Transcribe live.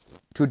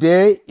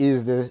Today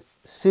is the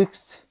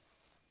 6th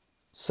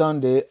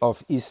Sunday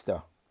of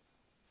Easter.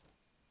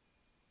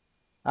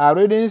 Our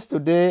readings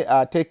today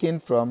are taken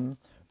from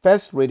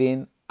first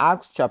reading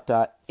Acts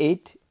chapter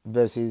 8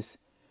 verses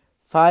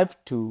 5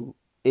 to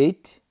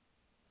 8,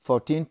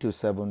 14 to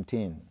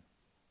 17.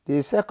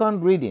 The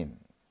second reading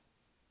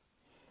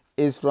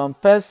is from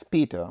 1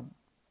 Peter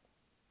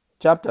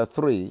chapter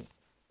 3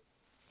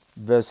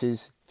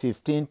 verses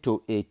 15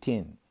 to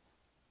 18.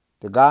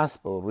 The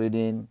gospel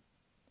reading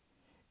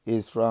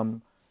is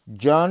from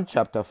John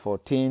chapter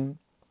 14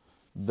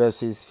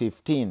 verses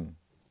 15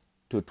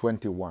 to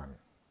 21.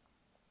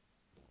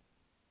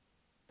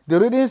 The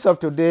readings of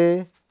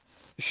today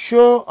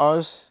show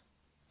us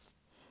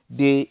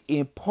the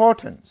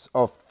importance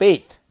of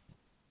faith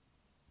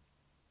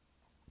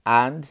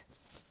and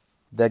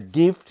the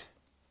gift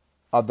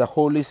of the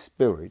Holy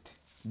Spirit,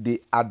 the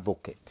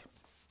advocate.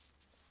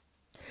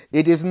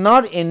 It is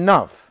not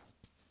enough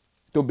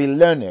to be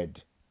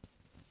learned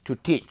to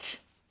teach,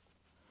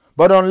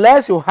 but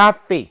unless you have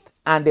faith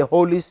and the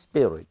Holy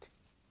Spirit,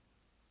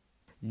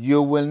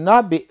 you will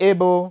not be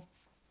able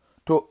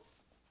to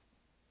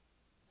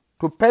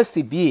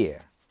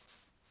persevere,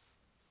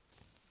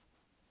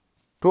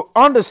 to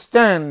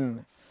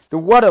understand the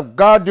Word of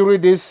God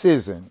during this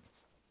season.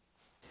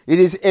 It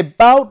is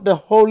about the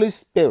Holy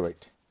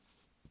Spirit,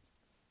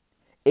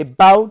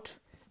 about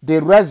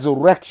the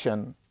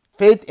resurrection,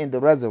 faith in the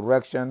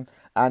resurrection,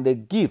 and the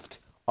gift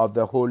of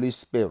the Holy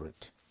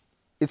Spirit.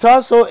 It's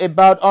also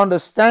about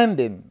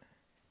understanding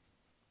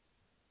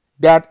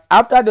that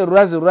after the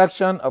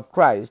resurrection of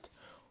Christ,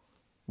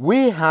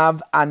 we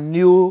have a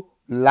new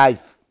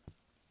life.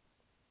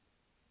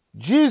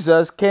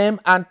 Jesus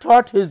came and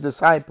taught his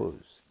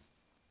disciples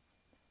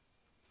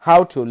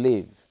how to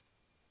live.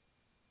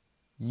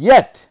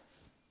 Yet,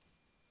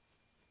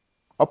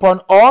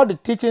 upon all the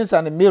teachings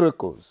and the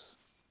miracles,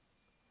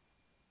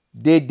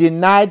 they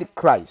denied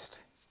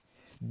Christ.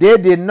 They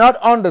did not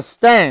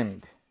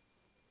understand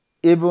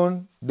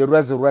even the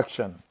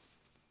resurrection.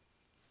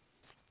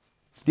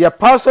 The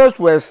apostles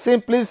were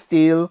simply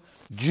still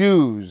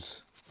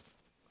Jews.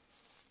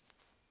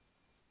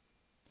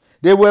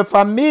 They were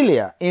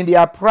familiar in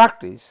their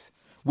practice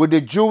with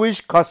the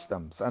Jewish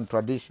customs and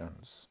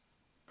traditions,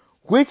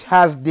 which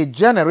has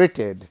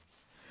degenerated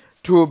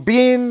to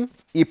being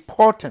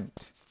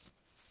important.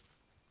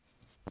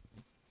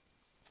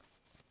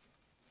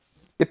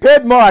 They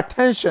paid more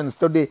attention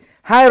to the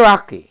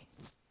hierarchy,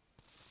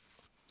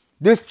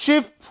 the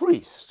chief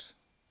priests,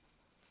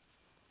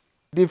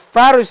 the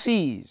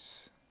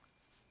Pharisees,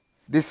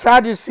 the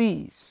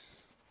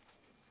Sadducees,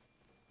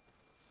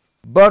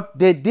 but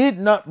they did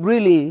not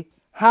really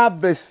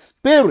have the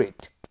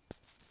Spirit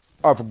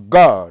of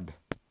God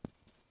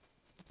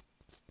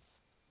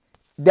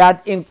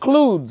that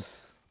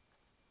includes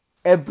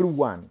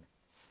everyone,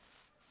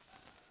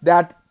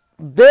 that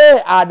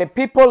they are the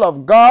people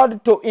of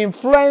God to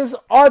influence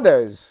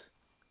others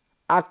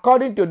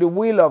according to the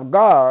will of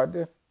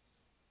God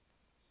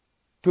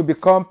to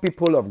become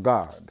people of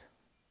God.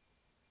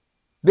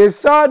 They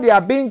saw they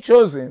are being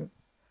chosen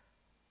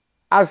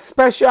as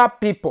special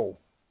people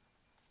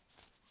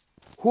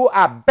who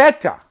are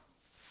better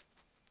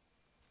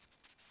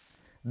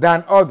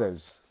than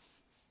others.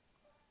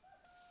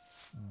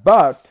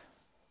 But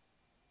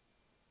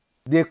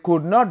they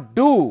could not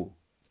do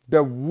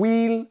the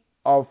will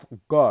of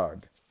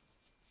God.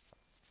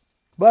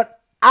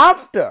 But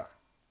after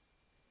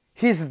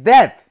his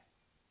death,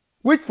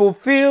 which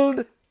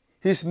fulfilled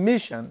his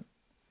mission,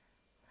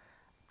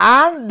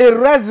 and the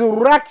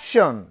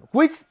resurrection,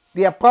 which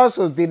the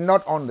apostles did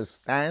not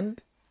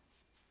understand,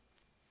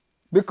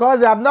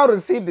 because they have not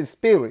received the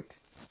Spirit,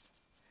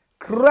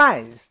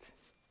 Christ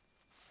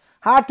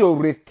had to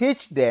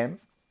reteach them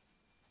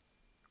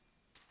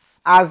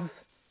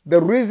as the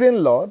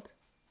risen Lord,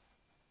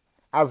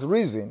 as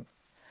risen,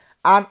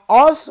 and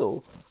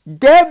also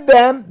gave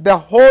them the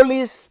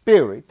Holy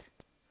Spirit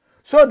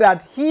so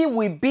that he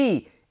will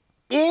be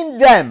in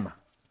them.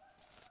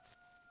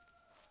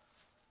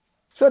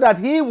 So that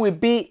he will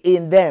be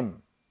in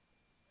them.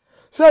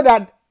 So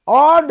that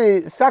all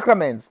the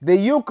sacraments, the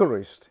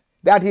Eucharist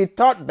that he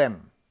taught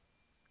them,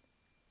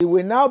 he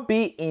will now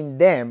be in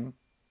them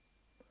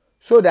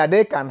so that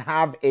they can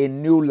have a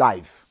new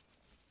life.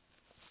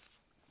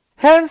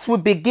 Hence we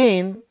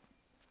begin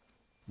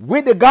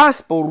with the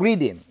gospel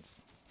reading,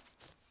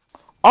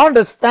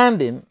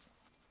 understanding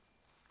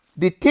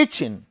the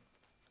teaching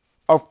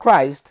of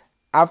Christ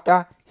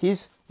after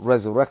his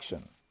resurrection.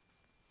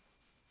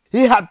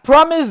 He had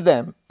promised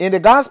them in the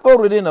gospel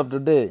reading of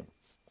today.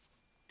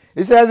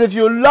 He says, if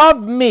you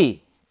love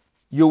me,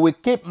 you will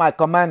keep my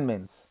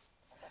commandments,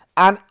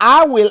 and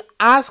I will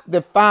ask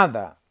the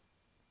Father,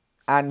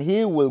 and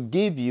he will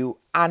give you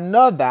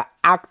another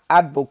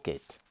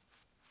advocate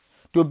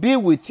to be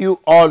with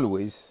you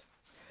always,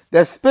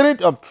 the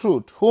Spirit of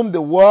truth, whom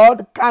the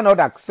world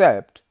cannot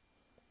accept,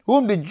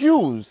 whom the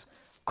Jews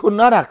could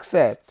not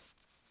accept,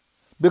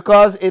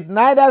 because it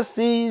neither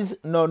sees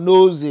nor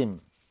knows him.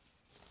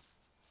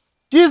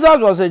 Jesus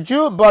was a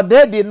Jew, but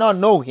they did not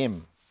know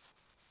him.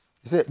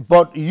 He said,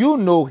 but you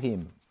know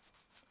him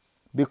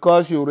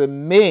because you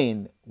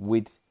remain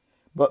with,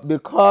 but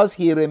because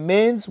he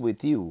remains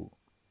with you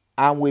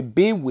and will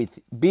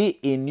be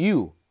in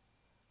you.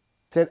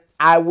 He said,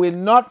 I will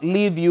not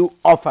leave you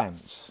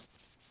orphans.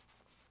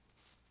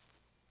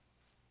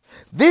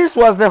 This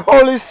was the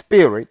Holy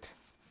Spirit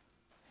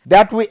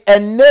that will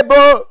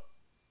enable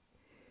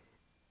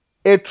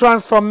a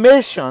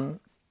transformation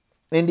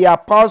in the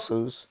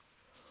apostles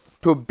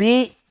to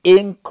be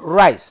in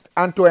Christ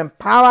and to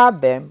empower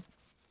them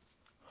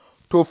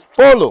to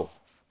follow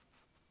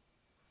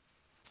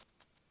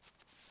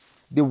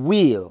the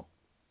will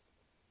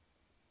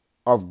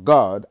of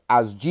God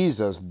as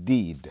Jesus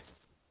did.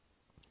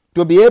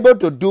 To be able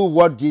to do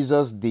what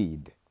Jesus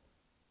did.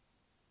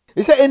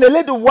 He said, in a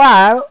little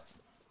while,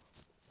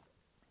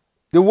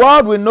 the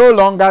world will no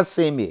longer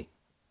see me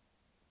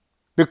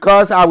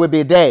because I will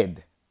be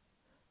dead.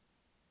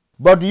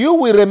 But you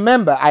will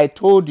remember I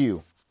told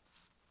you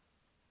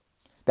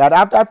that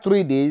after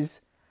 3 days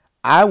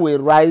I will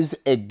rise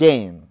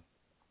again,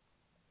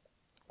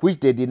 which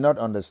they did not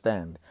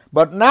understand.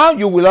 But now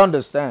you will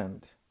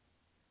understand.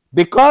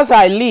 Because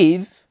I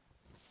live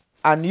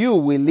and you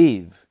will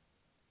live.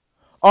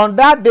 On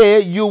that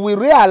day you will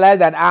realize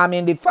that I am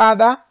in the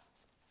Father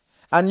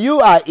and you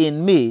are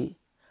in me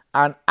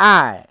and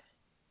I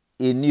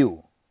in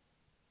you.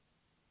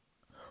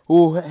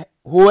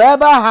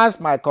 Whoever has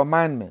my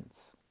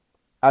commandments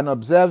and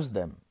observes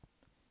them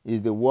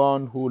is the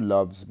one who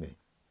loves me.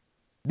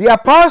 The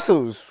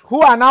apostles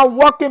who are now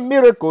working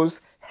miracles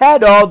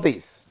heard all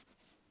this.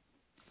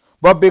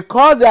 But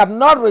because they have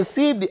not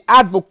received the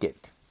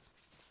advocate,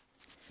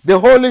 the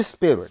Holy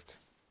Spirit,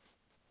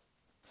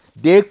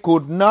 they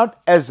could not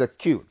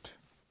execute.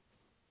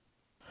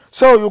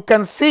 So you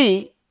can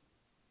see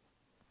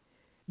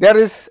there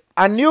is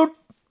a new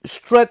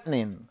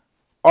strengthening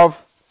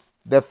of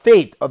the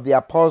faith of the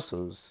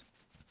apostles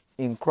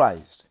in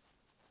Christ.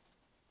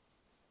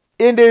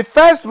 In the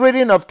first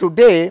reading of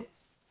today,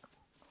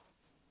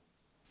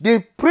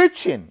 the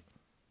preaching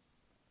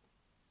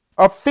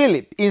of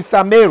Philip in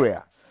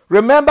Samaria.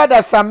 Remember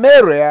that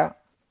Samaria,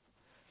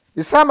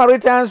 the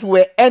Samaritans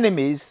were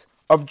enemies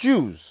of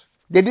Jews.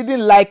 They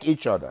didn't like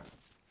each other.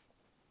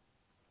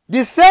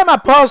 The same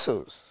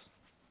apostles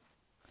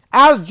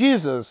asked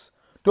Jesus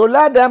to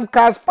let them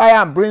cast fire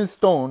and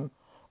brimstone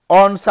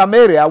on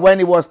Samaria when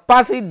he was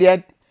passing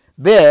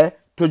there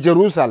to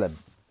Jerusalem.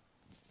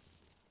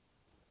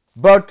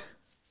 But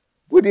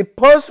with the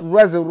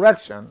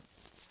post-resurrection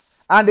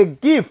and the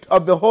gift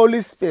of the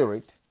Holy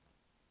Spirit,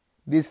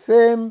 the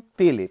same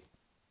Philip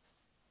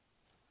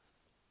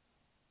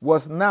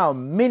was now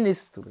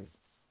ministering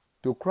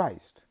to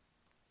Christ.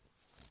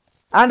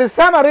 And the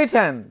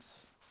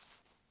Samaritans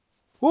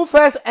who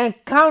first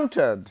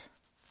encountered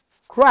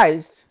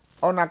Christ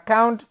on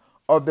account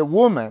of the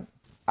woman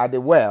at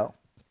the well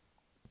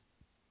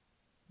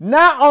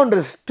now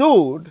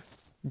understood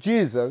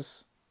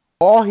Jesus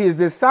or his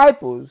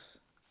disciples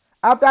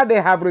after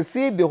they have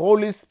received the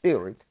Holy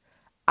Spirit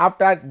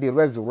after the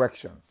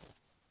resurrection.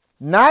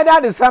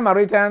 Neither the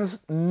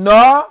Samaritans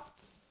nor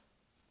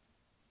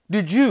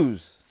the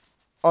Jews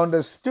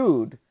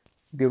understood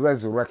the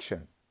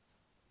resurrection.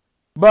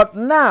 But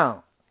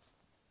now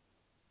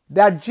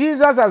that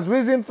Jesus has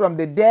risen from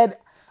the dead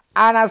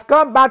and has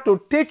come back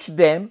to teach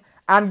them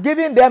and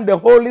giving them the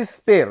Holy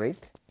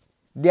Spirit,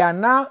 they are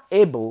now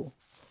able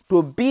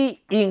to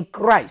be in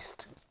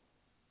Christ.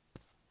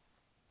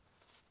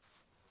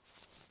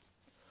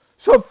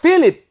 So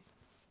Philip,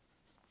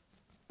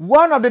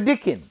 one of the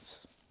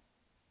deacons,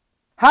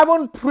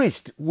 having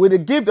preached with the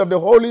gift of the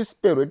Holy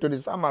Spirit to the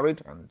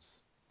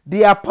Samaritans,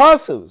 the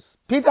apostles,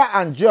 Peter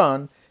and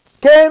John,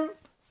 came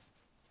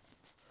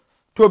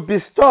to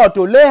bestow,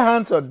 to lay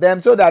hands on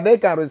them so that they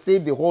can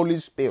receive the Holy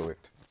Spirit.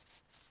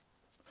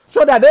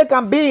 So that they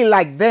can be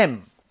like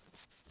them.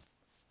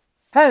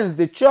 Hence,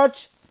 the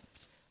church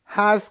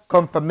has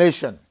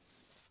confirmation,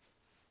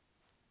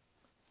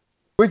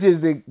 which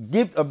is the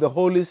gift of the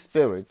Holy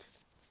Spirit,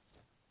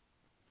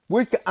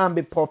 which can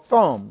be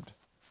performed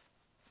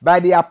by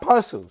the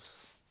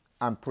apostles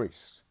and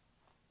priests.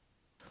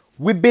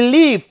 We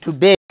believe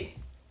today,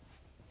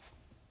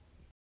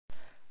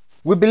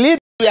 we believe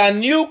we are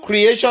new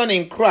creation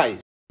in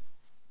Christ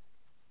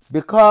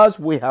because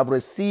we have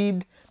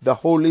received the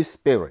Holy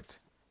Spirit.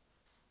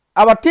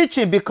 Our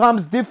teaching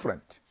becomes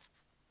different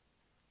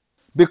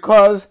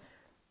because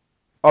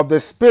of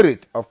the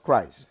Spirit of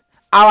Christ.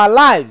 Our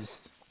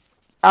lives,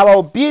 our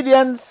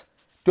obedience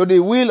to the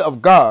will of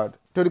God,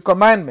 to the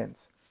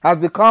commandments, has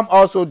become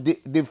also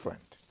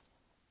different.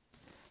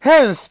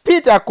 Hence,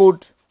 Peter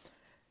could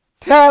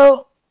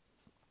tell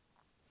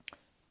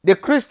the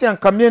Christian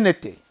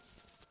community,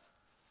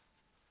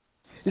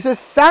 he says,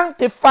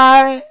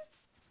 sanctify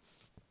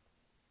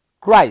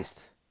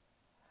Christ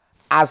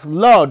as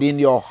Lord in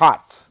your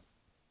heart.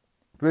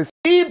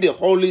 Receive the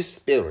Holy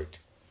Spirit.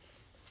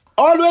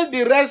 Always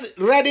be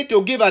ready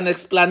to give an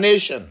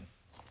explanation.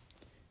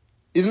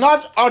 It's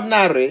not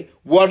ordinary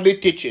worldly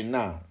teaching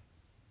now.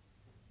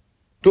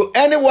 To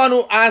anyone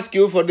who asks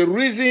you for the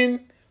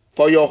reason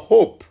for your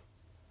hope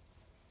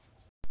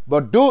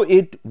but do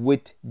it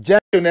with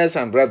gentleness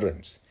and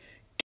reverence,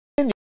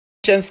 keeping your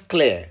conscience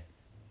clear,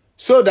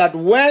 so that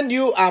when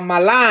you are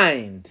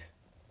maligned,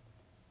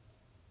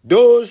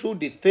 those who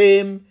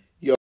defame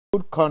your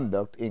good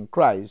conduct in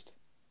Christ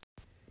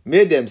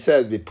may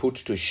themselves be put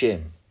to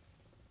shame.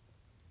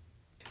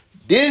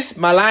 This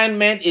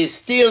malignment is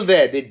still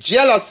there, the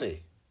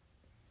jealousy.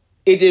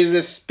 It is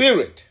the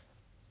spirit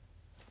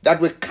that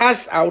will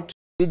cast out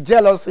the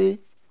jealousy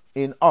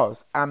in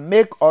us and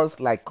make us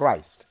like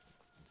Christ.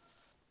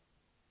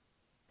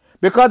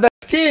 Because there's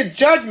still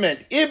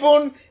judgment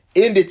even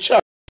in the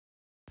church.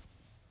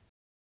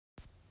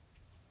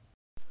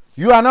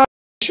 You are not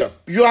a bishop.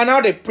 You are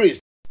not a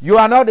priest. You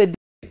are not a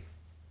deacon.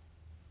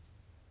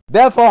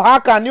 Therefore, how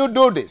can you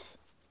do this?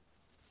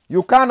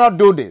 You cannot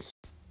do this.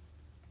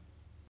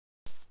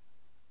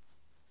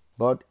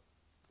 But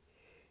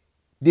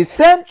the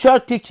same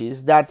church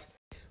teaches that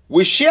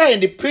we share in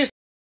the priesthood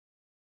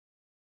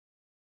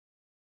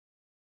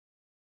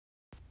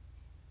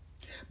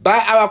by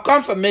our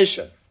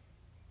confirmation,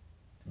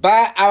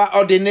 by our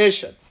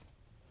ordination,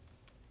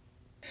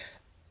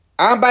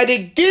 and by the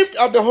gift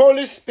of the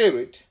Holy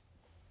Spirit,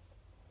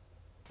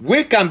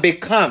 we can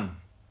become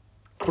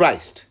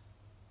Christ.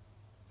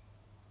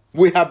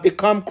 We have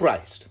become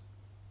Christ.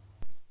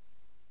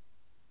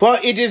 For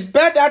it is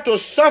better to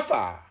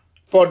suffer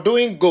for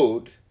doing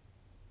good,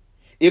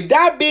 if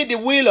that be the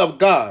will of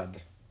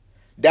God,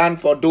 than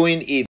for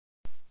doing evil.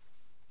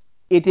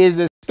 It is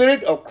the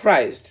Spirit of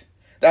Christ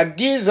that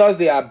gives us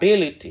the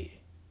ability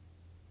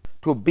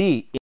to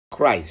be in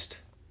Christ,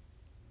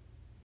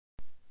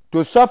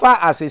 to suffer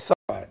as he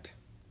suffered.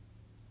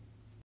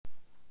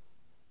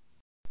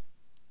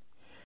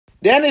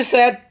 Then he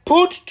said,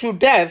 put to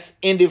death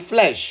in the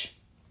flesh.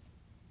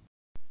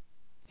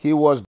 He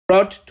was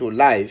brought to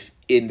life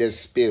in the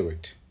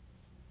Spirit.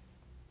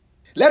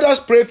 Let us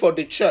pray for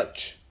the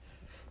church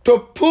to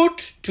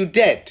put to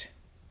death.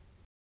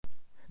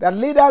 That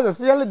leaders,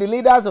 especially the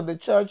leaders of the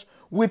church,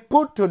 we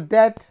put to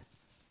death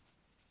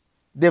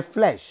the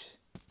flesh,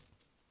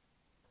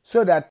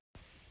 so that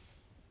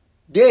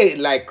they,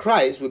 like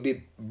Christ, will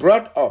be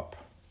brought up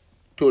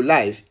to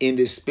life in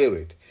the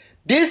Spirit.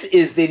 This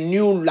is the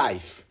new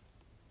life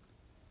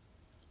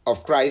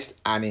of Christ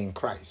and in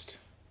Christ.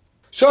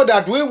 So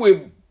that we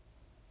will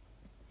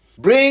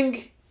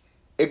bring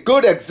a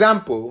good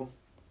example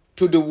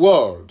to the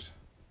world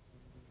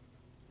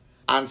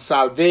and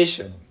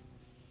salvation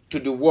to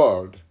the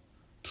world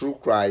through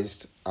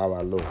Christ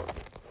our Lord.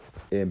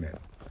 Amen.